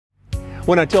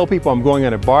When I tell people I'm going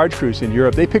on a barge cruise in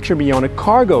Europe, they picture me on a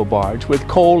cargo barge with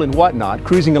coal and whatnot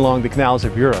cruising along the canals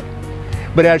of Europe.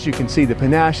 But as you can see, the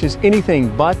Panache is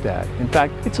anything but that. In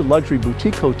fact, it's a luxury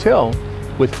boutique hotel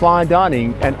with fine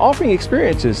dining and offering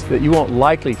experiences that you won't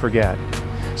likely forget.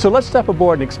 So let's step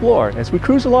aboard and explore as we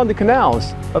cruise along the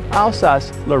canals of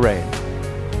Alsace Lorraine.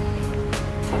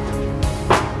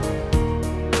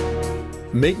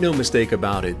 Make no mistake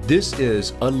about it, this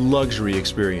is a luxury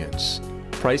experience.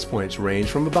 Price points range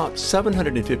from about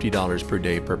 $750 per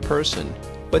day per person,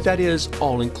 but that is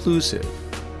all inclusive.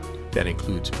 That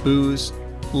includes booze,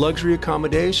 luxury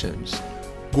accommodations,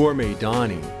 gourmet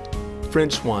dining,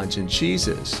 French wines and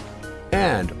cheeses,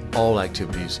 and all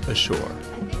activities ashore. I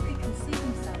think they can see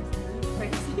themselves in the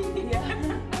crazy.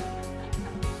 Yeah.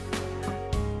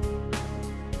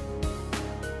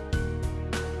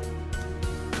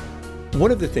 One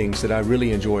of the things that I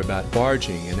really enjoy about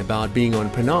barging and about being on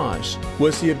Panache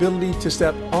was the ability to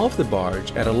step off the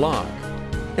barge at a lock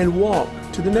and walk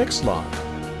to the next lock,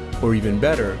 or even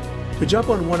better, to jump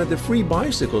on one of the free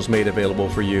bicycles made available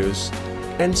for use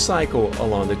and cycle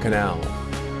along the canal.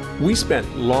 We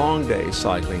spent long days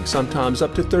cycling, sometimes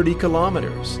up to 30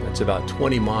 kilometers, that's about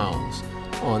 20 miles,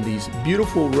 on these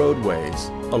beautiful roadways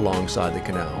alongside the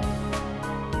canal.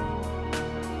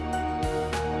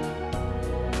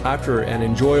 After an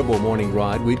enjoyable morning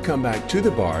ride, we'd come back to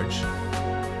the barge,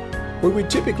 where we'd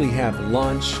typically have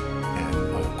lunch, and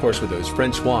of course with those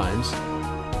French wines.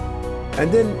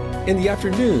 And then in the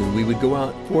afternoon, we would go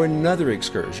out for another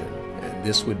excursion. And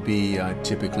this would be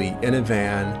typically in a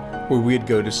van, where we'd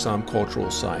go to some cultural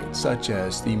sites, such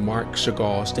as the Marc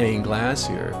Chagall stained glass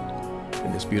here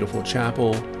in this beautiful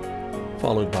chapel,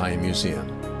 followed by a museum.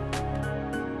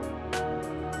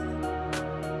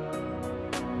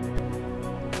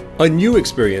 A new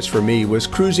experience for me was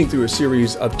cruising through a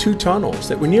series of 2 tunnels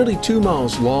that were nearly 2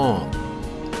 miles long.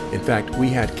 In fact, we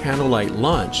had candlelight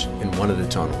lunch in one of the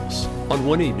tunnels. On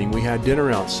one evening, we had dinner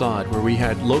outside where we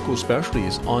had local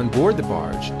specialties on board the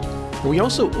barge. And we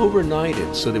also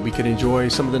overnighted so that we could enjoy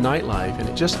some of the nightlife, and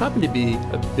it just happened to be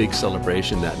a big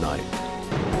celebration that night.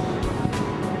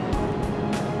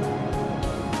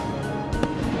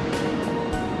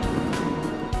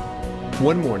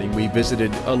 One morning we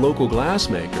visited a local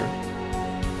glassmaker,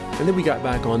 and then we got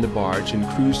back on the barge and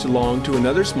cruised along to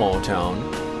another small town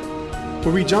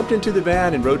where we jumped into the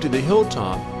van and rode to the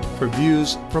hilltop for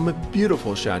views from a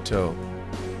beautiful chateau.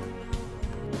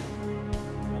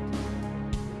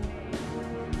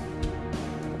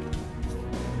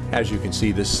 As you can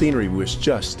see, the scenery was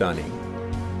just stunning.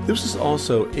 This was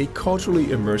also a culturally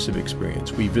immersive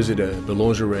experience. We visited a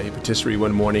boulangerie patisserie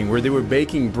one morning where they were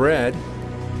baking bread,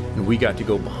 and we got to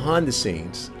go behind the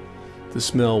scenes. The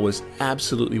smell was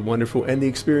absolutely wonderful and the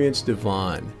experience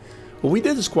divine. Well, we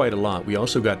did this quite a lot. We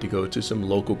also got to go to some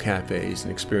local cafes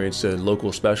and experience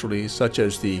local specialties such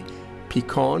as the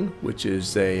picon, which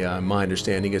is my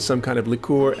understanding is some kind of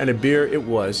liqueur, and a beer. It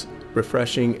was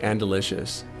refreshing and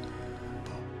delicious.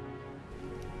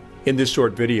 In this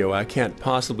short video, I can't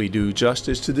possibly do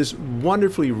justice to this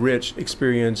wonderfully rich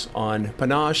experience on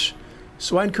Panache,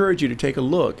 so I encourage you to take a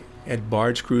look at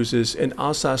barge cruises in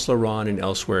Alsace Lorraine and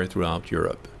elsewhere throughout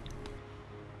Europe.